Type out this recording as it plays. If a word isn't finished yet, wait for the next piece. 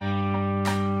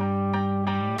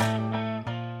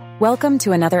Welcome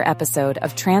to another episode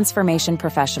of Transformation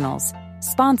Professionals,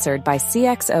 sponsored by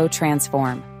CXO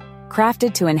Transform,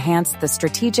 crafted to enhance the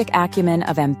strategic acumen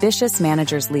of ambitious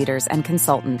managers, leaders, and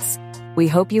consultants. We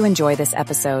hope you enjoy this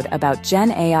episode about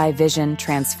Gen AI vision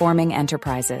transforming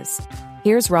enterprises.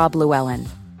 Here's Rob Llewellyn.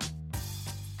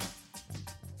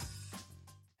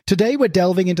 Today, we're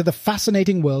delving into the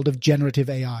fascinating world of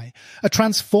generative AI, a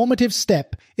transformative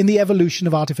step in the evolution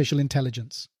of artificial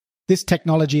intelligence. This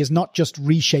technology is not just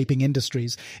reshaping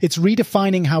industries, it's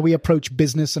redefining how we approach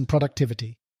business and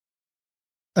productivity.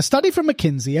 A study from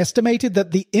McKinsey estimated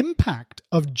that the impact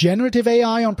of generative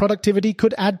AI on productivity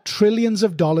could add trillions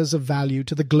of dollars of value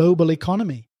to the global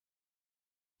economy.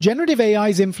 Generative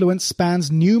AI's influence spans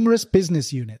numerous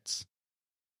business units.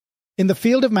 In the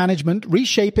field of management,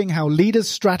 reshaping how leaders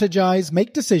strategize,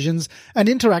 make decisions, and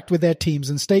interact with their teams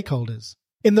and stakeholders.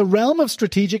 In the realm of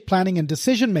strategic planning and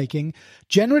decision-making,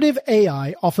 generative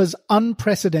AI offers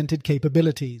unprecedented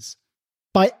capabilities.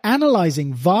 By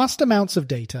analyzing vast amounts of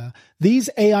data,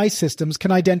 these AI systems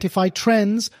can identify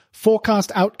trends,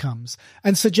 forecast outcomes,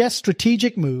 and suggest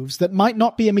strategic moves that might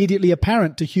not be immediately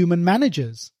apparent to human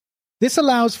managers. This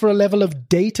allows for a level of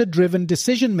data-driven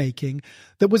decision-making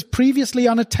that was previously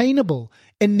unattainable,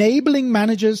 enabling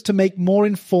managers to make more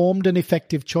informed and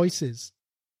effective choices.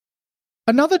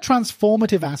 Another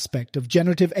transformative aspect of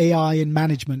generative AI in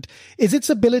management is its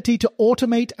ability to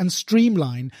automate and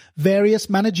streamline various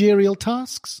managerial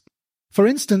tasks. For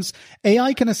instance,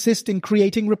 AI can assist in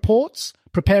creating reports,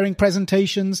 preparing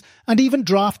presentations, and even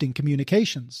drafting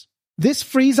communications. This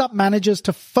frees up managers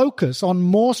to focus on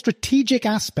more strategic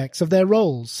aspects of their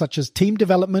roles, such as team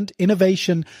development,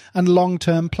 innovation, and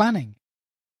long-term planning.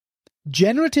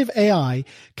 Generative AI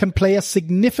can play a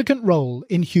significant role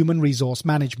in human resource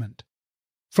management.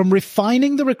 From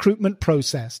refining the recruitment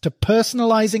process to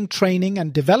personalizing training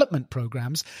and development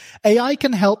programs, AI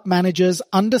can help managers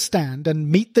understand and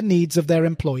meet the needs of their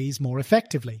employees more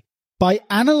effectively. By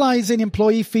analyzing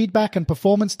employee feedback and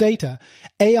performance data,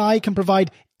 AI can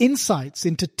provide insights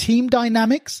into team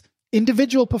dynamics,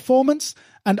 individual performance,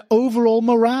 and overall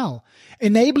morale,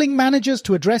 enabling managers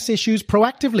to address issues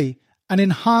proactively and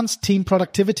enhance team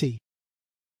productivity.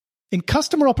 In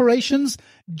customer operations,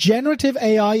 generative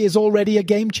AI is already a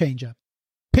game changer.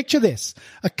 Picture this.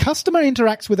 A customer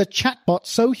interacts with a chatbot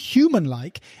so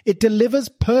human-like, it delivers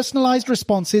personalized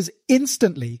responses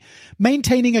instantly,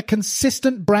 maintaining a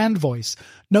consistent brand voice,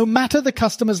 no matter the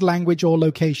customer's language or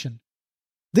location.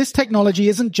 This technology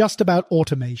isn't just about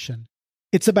automation.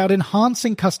 It's about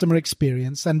enhancing customer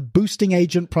experience and boosting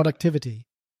agent productivity.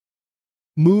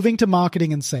 Moving to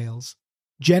marketing and sales,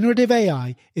 generative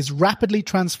AI is rapidly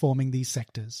transforming these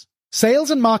sectors.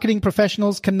 Sales and marketing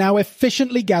professionals can now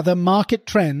efficiently gather market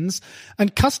trends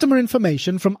and customer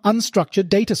information from unstructured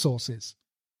data sources.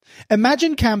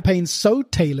 Imagine campaigns so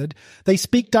tailored they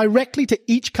speak directly to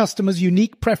each customer's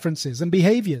unique preferences and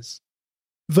behaviors.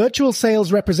 Virtual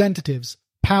sales representatives,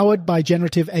 powered by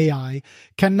generative AI,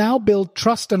 can now build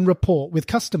trust and rapport with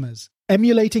customers,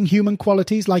 emulating human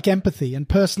qualities like empathy and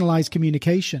personalized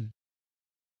communication.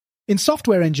 In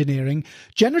software engineering,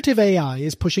 generative AI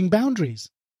is pushing boundaries.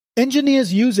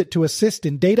 Engineers use it to assist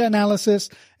in data analysis,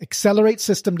 accelerate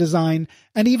system design,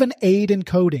 and even aid in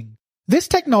coding. This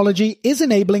technology is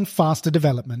enabling faster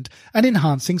development and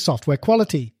enhancing software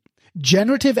quality.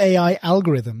 Generative AI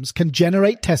algorithms can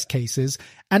generate test cases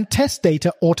and test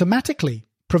data automatically,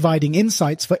 providing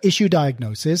insights for issue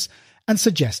diagnosis and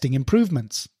suggesting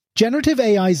improvements. Generative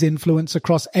AI's influence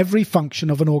across every function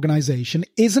of an organization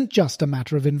isn't just a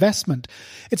matter of investment.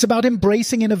 It's about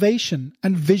embracing innovation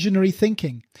and visionary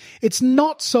thinking. It's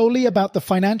not solely about the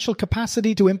financial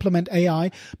capacity to implement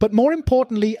AI, but more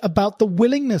importantly, about the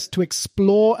willingness to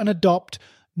explore and adopt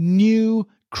new,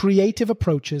 creative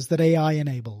approaches that AI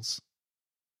enables.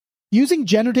 Using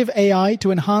generative AI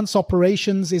to enhance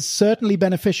operations is certainly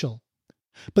beneficial.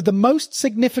 But the most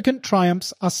significant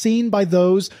triumphs are seen by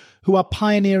those who are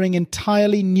pioneering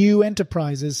entirely new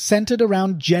enterprises centered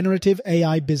around generative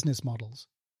AI business models.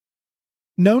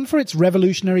 Known for its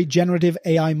revolutionary generative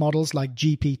AI models like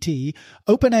GPT,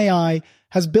 OpenAI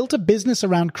has built a business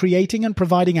around creating and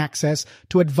providing access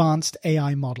to advanced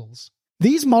AI models.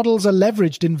 These models are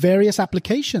leveraged in various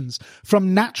applications,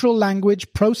 from natural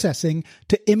language processing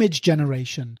to image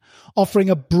generation,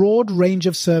 offering a broad range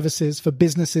of services for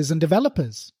businesses and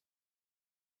developers.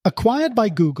 Acquired by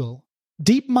Google,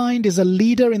 DeepMind is a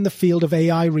leader in the field of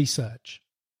AI research.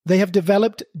 They have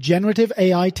developed generative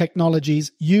AI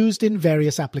technologies used in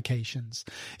various applications,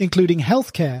 including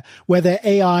healthcare, where their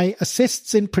AI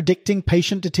assists in predicting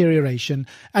patient deterioration,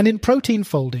 and in protein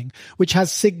folding, which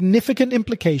has significant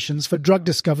implications for drug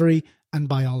discovery and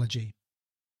biology.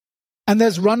 And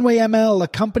there's Runway ML, a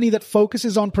company that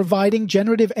focuses on providing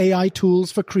generative AI tools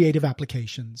for creative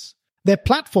applications. Their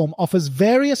platform offers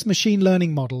various machine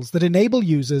learning models that enable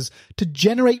users to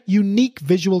generate unique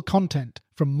visual content,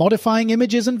 from modifying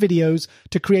images and videos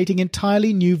to creating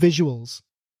entirely new visuals.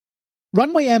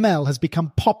 Runway ML has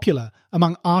become popular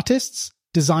among artists,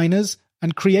 designers,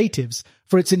 and creatives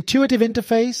for its intuitive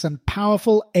interface and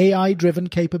powerful AI-driven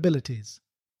capabilities.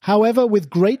 However,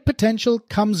 with great potential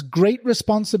comes great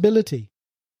responsibility.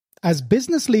 As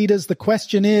business leaders, the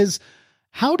question is,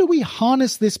 how do we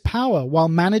harness this power while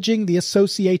managing the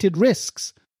associated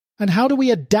risks? And how do we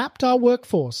adapt our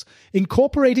workforce,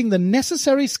 incorporating the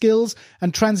necessary skills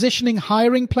and transitioning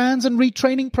hiring plans and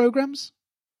retraining programs?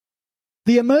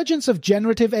 The emergence of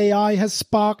generative AI has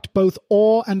sparked both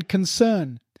awe and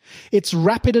concern. Its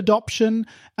rapid adoption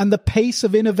and the pace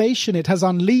of innovation it has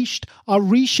unleashed are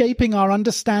reshaping our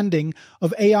understanding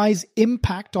of AI's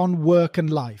impact on work and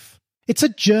life. It's a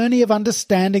journey of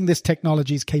understanding this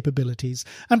technology's capabilities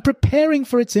and preparing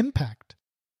for its impact.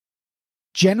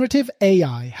 Generative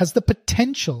AI has the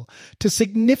potential to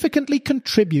significantly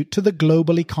contribute to the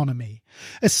global economy,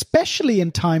 especially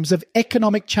in times of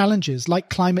economic challenges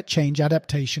like climate change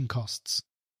adaptation costs.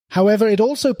 However, it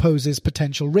also poses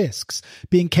potential risks,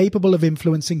 being capable of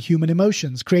influencing human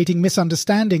emotions, creating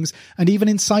misunderstandings, and even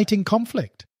inciting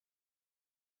conflict.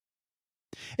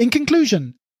 In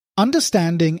conclusion,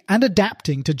 understanding and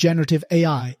adapting to generative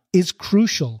AI is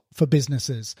crucial for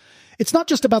businesses. It's not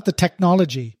just about the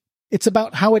technology, it's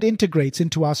about how it integrates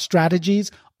into our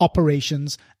strategies,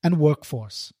 operations, and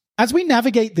workforce. As we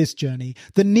navigate this journey,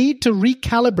 the need to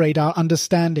recalibrate our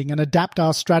understanding and adapt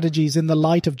our strategies in the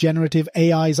light of generative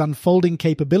AI's unfolding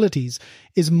capabilities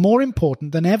is more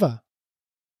important than ever.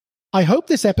 I hope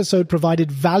this episode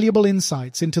provided valuable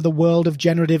insights into the world of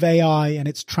generative AI and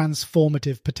its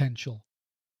transformative potential.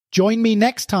 Join me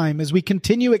next time as we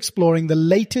continue exploring the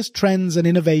latest trends and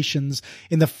innovations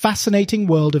in the fascinating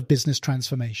world of business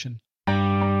transformation.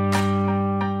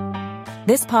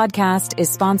 This podcast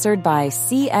is sponsored by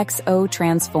CXO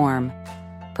Transform,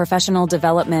 professional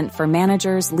development for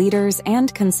managers, leaders,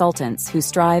 and consultants who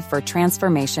strive for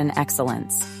transformation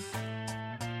excellence.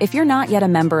 If you're not yet a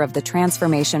member of the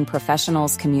Transformation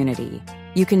Professionals community,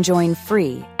 you can join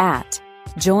free at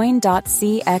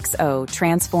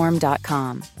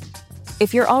join.cxotransform.com.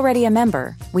 If you're already a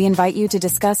member, we invite you to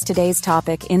discuss today's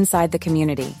topic inside the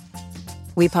community.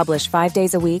 We publish 5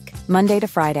 days a week, Monday to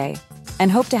Friday,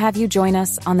 and hope to have you join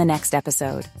us on the next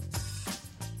episode.